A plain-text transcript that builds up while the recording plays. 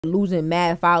losing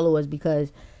mad followers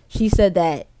because she said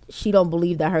that she don't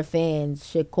believe that her fans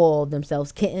should call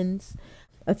themselves kittens.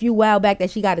 A few while back that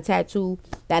she got a tattoo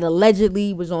that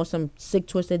allegedly was on some sick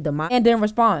twisted demon, and then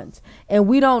responds, and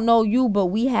we don't know you, but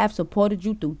we have supported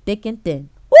you through thick and thin.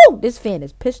 Woo! This fan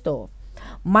is pissed off.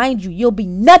 Mind you, you'll be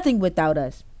nothing without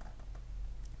us.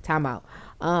 Time out.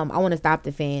 I want to stop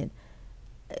the fan.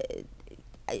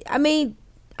 I mean,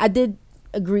 I did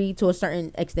agree to a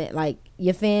certain extent. Like,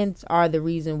 your fans are the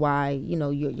reason why, you know,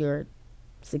 you're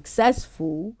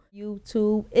successful.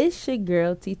 YouTube, it's your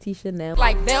girl TT Chanel.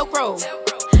 Like Velcro,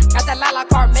 got that Lala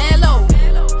Carmelo.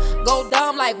 Go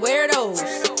dumb like weirdos.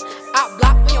 I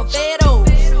block me on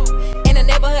Fados. In the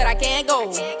neighborhood I can't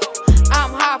go.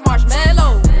 I'm half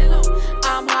marshmallow.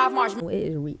 I'm half marshmallow. It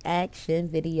is reaction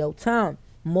video time.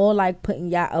 More like putting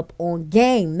y'all up on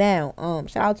game now.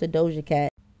 Shout out to Dojacat.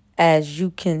 As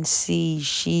you can see,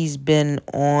 she's been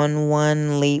on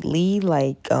one lately.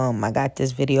 Like, I got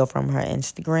this video from her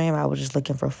Instagram. I was just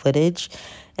looking for footage,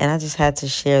 and I just had to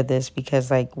share this because,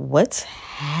 like, what's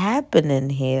happening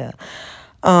here?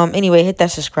 Anyway, hit that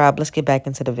subscribe. Let's get back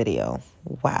into the video.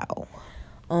 Wow.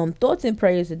 Thoughts and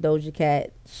prayers to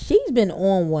Dojacat. She's been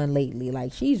on one lately.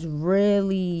 Like, she's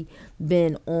really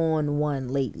been on one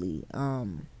lately.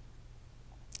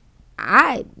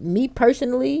 Me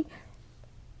personally,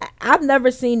 I've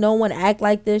never seen no one act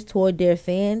like this toward their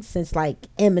fans since, like,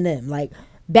 Eminem. Like,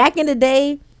 back in the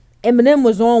day, Eminem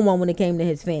was on one when it came to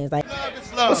his fans. Like,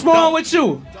 what's wrong with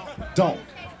you? Don't,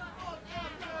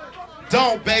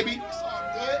 baby. It's all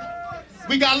good.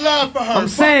 We got love for her. I'm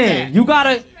saying, you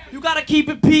gotta keep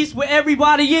it peace with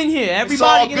everybody in here.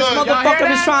 Everybody in this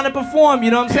motherfucker is trying to perform, you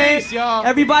know what I'm saying?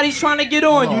 Everybody's trying to get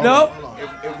on, you know?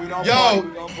 If we don't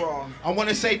I want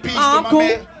to say peace to my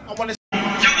man. I want to.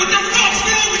 Yo, what the fuck's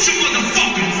wrong with you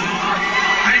motherfuckers?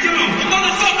 Hey, yo, the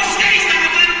motherfucker stays there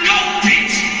and let him go,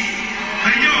 bitch.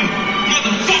 Hey, yo,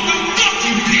 motherfucker, fuck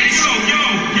you, bitch. Yo,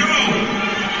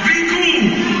 be cool.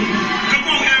 Come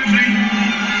on, MV.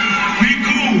 Be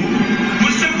cool.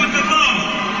 What's up with the love?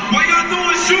 Why y'all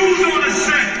throwing shoes on the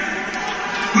set?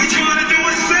 We trying to do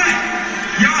a set.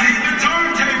 Y'all hitting the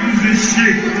turntables and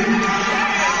shit.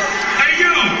 Hey,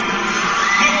 yo,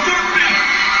 but fuck that.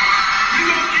 We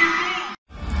gonna keep going.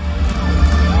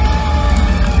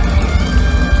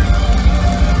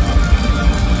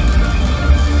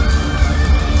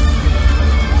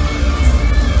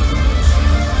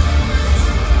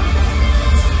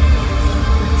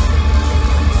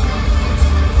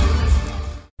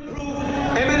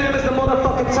 Eminem is the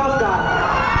motherfucking tough guy.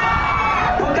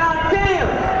 But goddamn,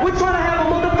 we're trying to have a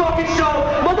motherfucking show.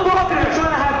 Motherfuckers are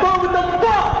trying to have fun with the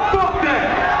fuck that.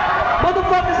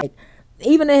 Motherfuckers. like,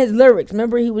 even in his lyrics,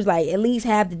 remember he was like, at least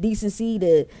have the decency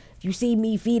to, if you see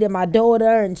me feeding my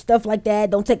daughter and stuff like that,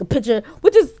 don't take a picture,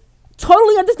 which is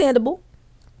totally understandable.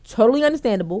 Totally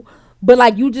understandable. But,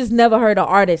 like, you just never heard an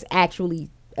artist actually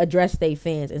address their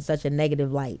fans in such a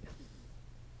negative light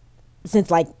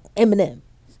since, like, Eminem.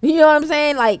 You know what I'm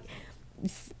saying? Like,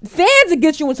 fans will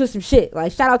get you into some shit.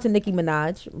 Like, shout out to Nicki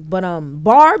Minaj. But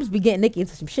Barb's be getting Nicki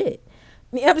into some shit.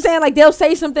 You know what I'm saying? Like, they'll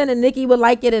say something and Nicki would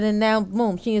like it, and then now,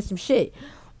 boom, she in some shit.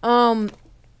 Fans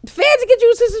will get you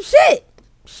into some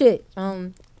shit.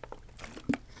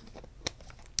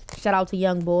 Shout out to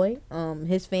Young Boy.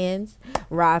 His fans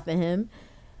ride for him,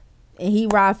 and he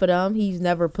ride for them. He's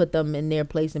never put them in their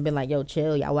place and been like, yo,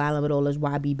 chill, y'all wildin' with all this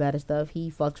YB better stuff.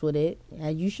 He fucks with it,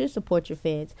 and you should support your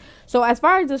fans. So as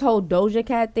far as this whole Doja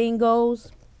Cat thing goes,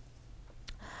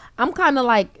 I'm kind of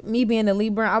like, me being a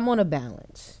Libra, I'm on a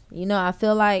balance. You know, I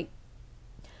feel like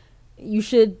you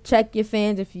should check your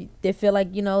fans if they feel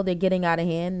like, you know, they're getting out of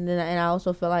hand. And I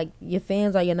also feel like your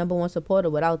fans are your #1 supporter.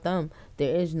 Without them,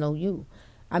 there is no you.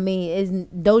 I mean, is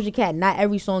Doja Cat, not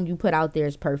every song you put out there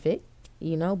is perfect,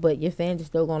 you know, but your fans are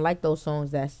still going to like those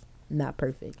songs that's not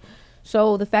perfect.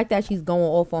 So the fact that she's going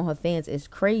off on her fans is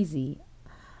crazy.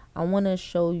 I want to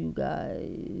show you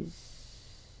guys.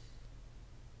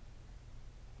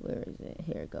 Where is it?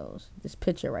 Here it goes. This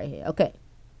picture right here. Okay.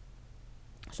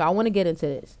 So I want to get into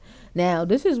this. Now,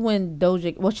 this is when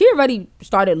Doja... Well, she already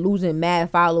started losing mad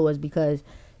followers because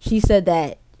she said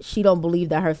that she don't believe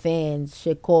that her fans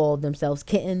should call themselves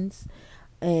kittens.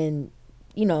 And,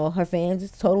 you know, her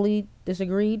fans totally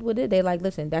disagreed with it. They like,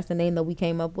 listen, that's the name that we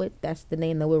came up with. That's the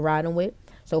name that we're riding with.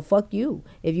 So fuck you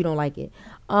if you don't like it.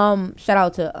 Shout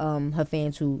out to her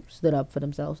fans who stood up for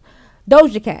themselves.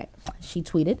 Doja Cat, she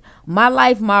tweeted, "My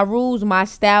life, my rules, my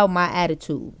style, my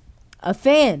attitude." A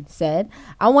fan said,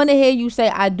 "I want to hear you say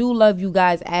I do love you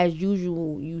guys as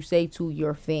usual you say to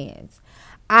your fans."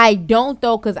 I don't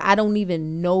though, because I don't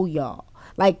even know y'all.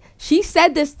 Like, she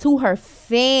said this to her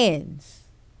fans.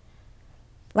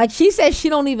 Like, she said she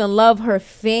don't even love her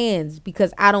fans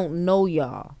because I don't know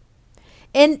y'all.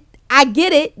 And I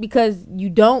get it because you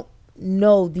don't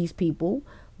know these people,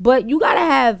 but you gotta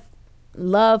have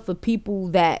love for people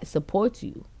that support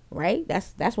you, right?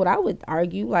 That's what I would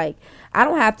argue. Like, I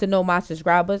don't have to know my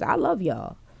subscribers. I love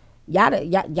y'all.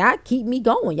 Y'all keep me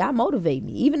going. Y'all motivate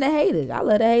me. Even the haters. I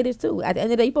love the haters too. At the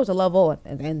end of the day, you're supposed to love all at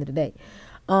the end of the day.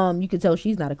 You can tell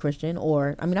she's not a Christian,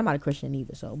 or I mean, I'm not a Christian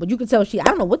either. So, but you can tell I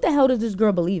don't know what the hell does this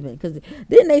girl believe in? Because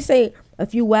didn't they say a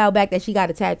few while back that she got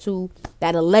a tattoo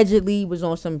that allegedly was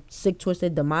on some sick,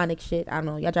 twisted, demonic shit? I don't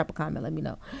know. Y'all drop a comment, let me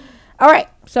know. All right,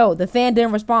 so the fan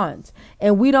then responds,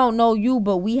 and we don't know you,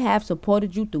 but we have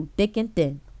supported you through thick and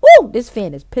thin. Woo! This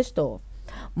fan is pissed off.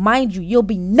 Mind you, you'll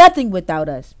be nothing without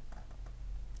us.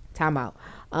 Time out.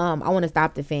 I want to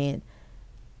stop the fan.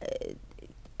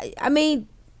 I mean,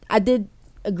 I did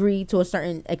agree to a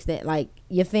certain extent. Like,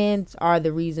 your fans are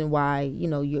the reason why, you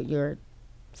know, you're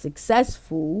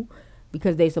successful,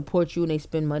 because they support you and they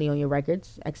spend money on your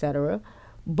records, etc.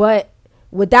 But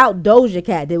without Doja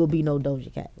Cat, there would be no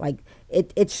Doja Cat. Like,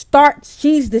 it starts,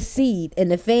 she's the seed,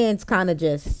 and the fans kind of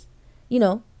just, you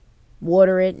know,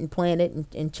 water it and plant it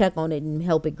and check on it and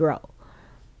help it grow,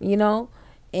 you know.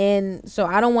 And so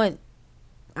I don't want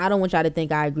y'all to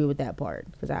think I agree with that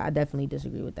part, because I definitely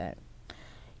disagree with that.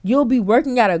 You'll be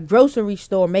working at a grocery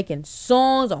store making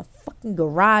songs on fucking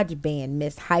GarageBand,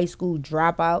 Miss High School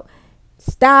Dropout.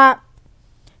 Stop.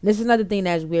 This is another thing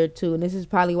that's weird too, and this is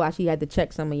probably why she had to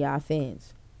check some of y'all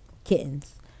fans.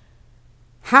 Kittens.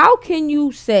 How can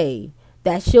you say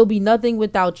that she'll be nothing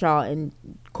without y'all and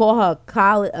call her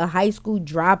a high school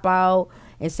dropout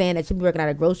and saying that she'll be working at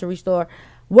a grocery store?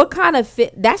 What kind of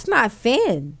that's not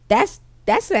fan. That's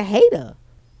a hater.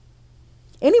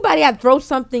 Anybody that throws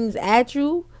something at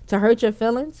you to hurt your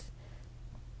feelings,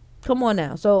 come on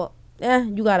now. So,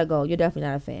 you gotta go. You're definitely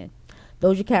not a fan.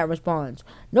 Doja Cat responds,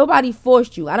 nobody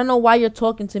forced you. I don't know why you're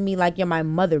talking to me like you're my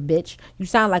mother, bitch. You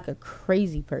sound like a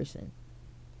crazy person.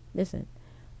 Listen,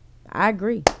 I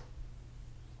agree.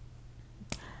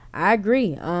 I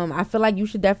feel like you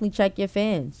should definitely check your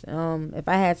fans. If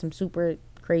I had some super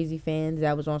crazy fans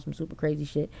that was on some super crazy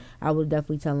shit, I would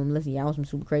definitely tell them, listen, y'all on some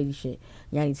super crazy shit.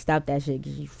 Y'all need to stop that shit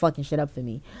because you fucking shit up for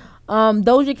me.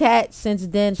 Doja Cat, since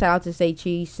then, shout out to Say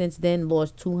Cheese, since then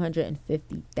lost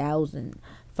 250,000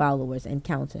 followers and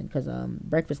counting, because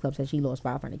Breakfast Club said she lost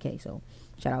 500K, so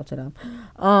shout out to them.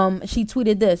 She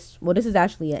tweeted this. Well, this is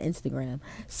actually an Instagram.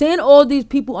 Seeing all these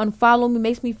people unfollow me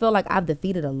makes me feel like I've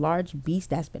defeated a large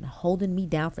beast that's been holding me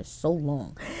down for so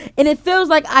long, and it feels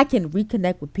like I can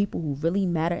reconnect with people who really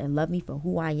matter and love me for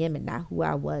who I am and not who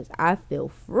I was. I feel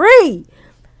free.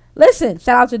 Listen,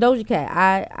 shout out to Doja Cat.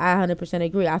 I 100%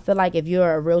 agree. I feel like if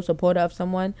you're a real supporter of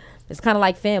someone, it's kind of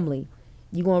like family.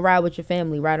 You're gonna ride with your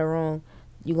family, right or wrong.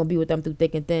 You're gonna be with them through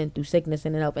thick and thin, through sickness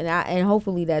and help. And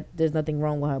hopefully that there's nothing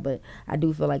wrong with her, but I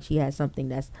do feel like she has something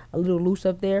that's a little loose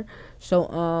up there.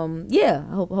 So yeah,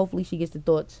 hopefully she gets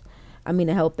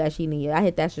the help that she needs. I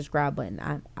hit that subscribe button.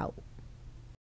 I'm out.